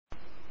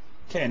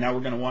Okay, now we're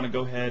going to want to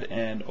go ahead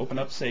and open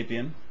up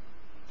Sapien.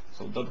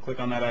 So double click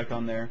on that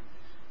icon there,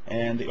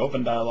 and the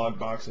open dialog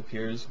box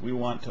appears. We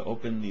want to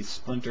open the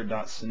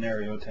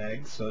splinter.scenario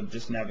tag, so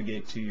just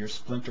navigate to your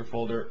Splinter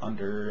folder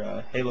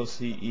under Halo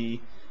CE,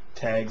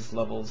 Tags,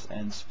 Levels,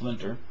 and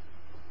Splinter.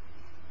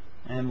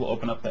 And we'll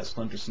open up that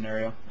Splinter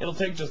scenario. It'll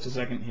take just a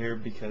second here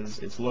because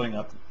it's loading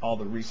up all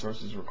the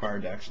resources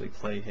required to actually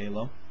play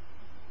Halo.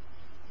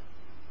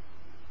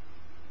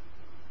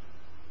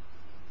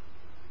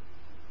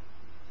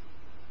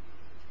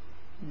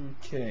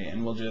 Okay,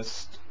 and we'll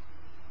just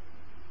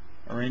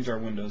arrange our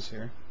windows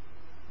here.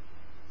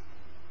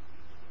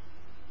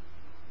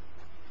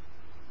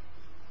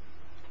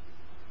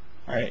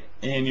 Alright,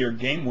 in your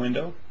game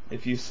window,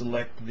 if you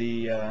select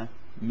the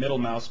middle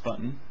mouse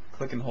button,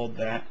 click and hold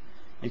that,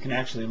 you can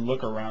actually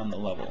look around the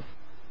level.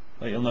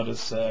 But you'll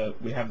notice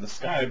we have the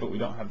sky, but we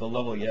don't have the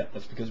level yet.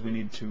 That's because we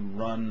need to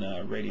run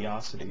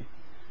Radiosity.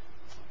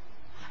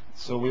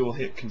 So we will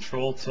hit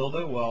Control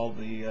tilde while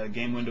the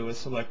game window is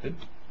selected,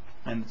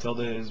 and the tilde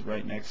is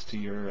right next to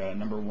your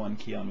 #1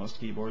 key on most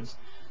keyboards.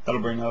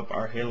 That'll bring up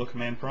our Halo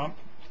command prompt.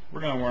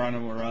 We're going to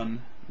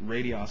run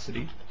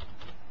Radiosity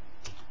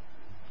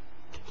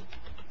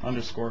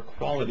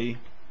 _quality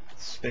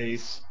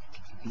space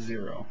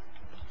 0.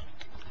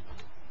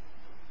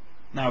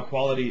 Now,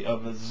 quality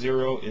of a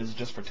 0 is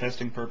just for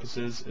testing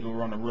purposes. It'll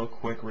run a real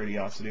quick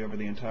Radiosity over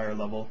the entire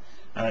level.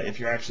 If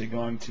you're actually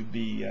going to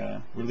be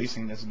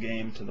releasing this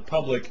game to the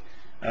public,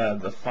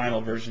 the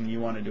final version, you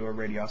want to do a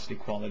Radiosity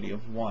quality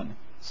of 1.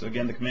 So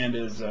again, the command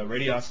is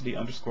Radiosity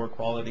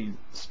 _quality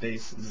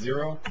space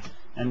 0,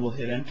 and we'll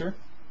hit enter.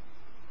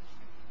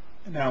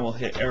 And now we'll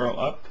hit arrow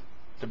up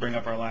to bring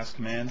up our last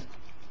command,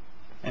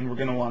 and we're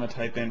going to want to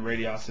type in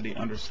Radiosity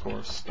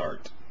 _start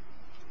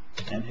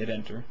and hit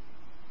enter.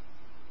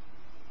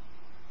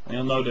 And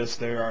you'll notice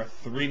there are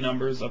 3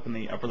 numbers up in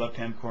the upper left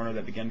hand corner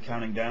that begin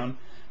counting down.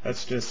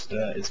 That's just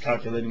it's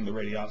calculating the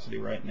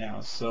Radiosity right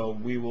now. So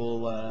we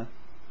will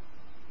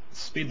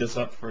speed this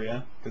up for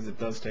you because it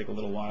does take a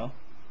little while.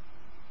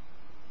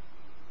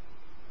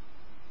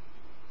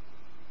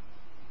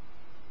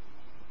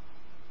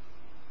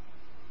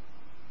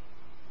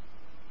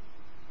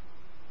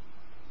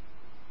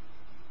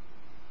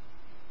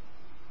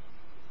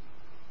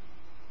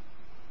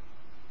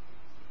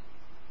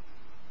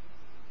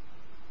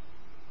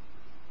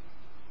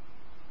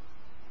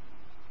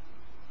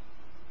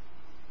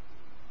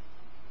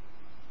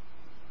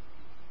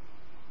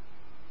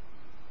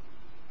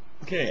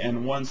 Okay,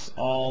 and once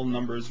all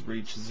numbers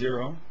reach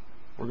 0,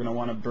 we're going to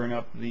want to bring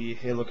up the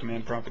Halo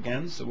command prompt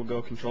again. So we'll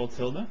go Control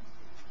tilde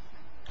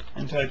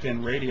and type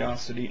in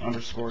Radiosity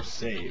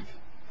 _save,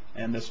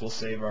 and this will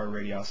save our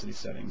Radiosity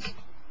settings.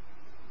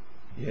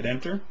 You hit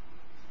enter,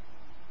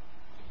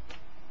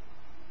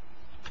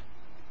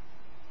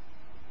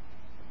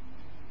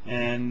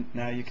 and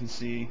now you can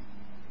see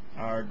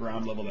our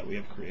ground level that we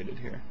have created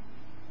here.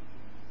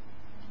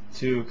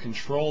 To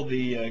control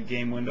the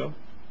game window,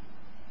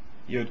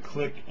 you would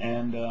click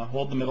and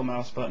hold the middle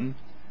mouse button.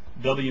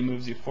 W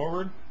moves you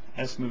forward,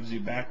 S moves you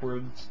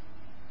backwards,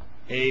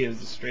 A is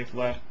the strafe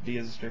left, D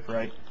is the strafe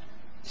right.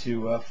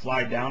 To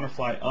fly down or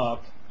fly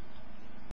up,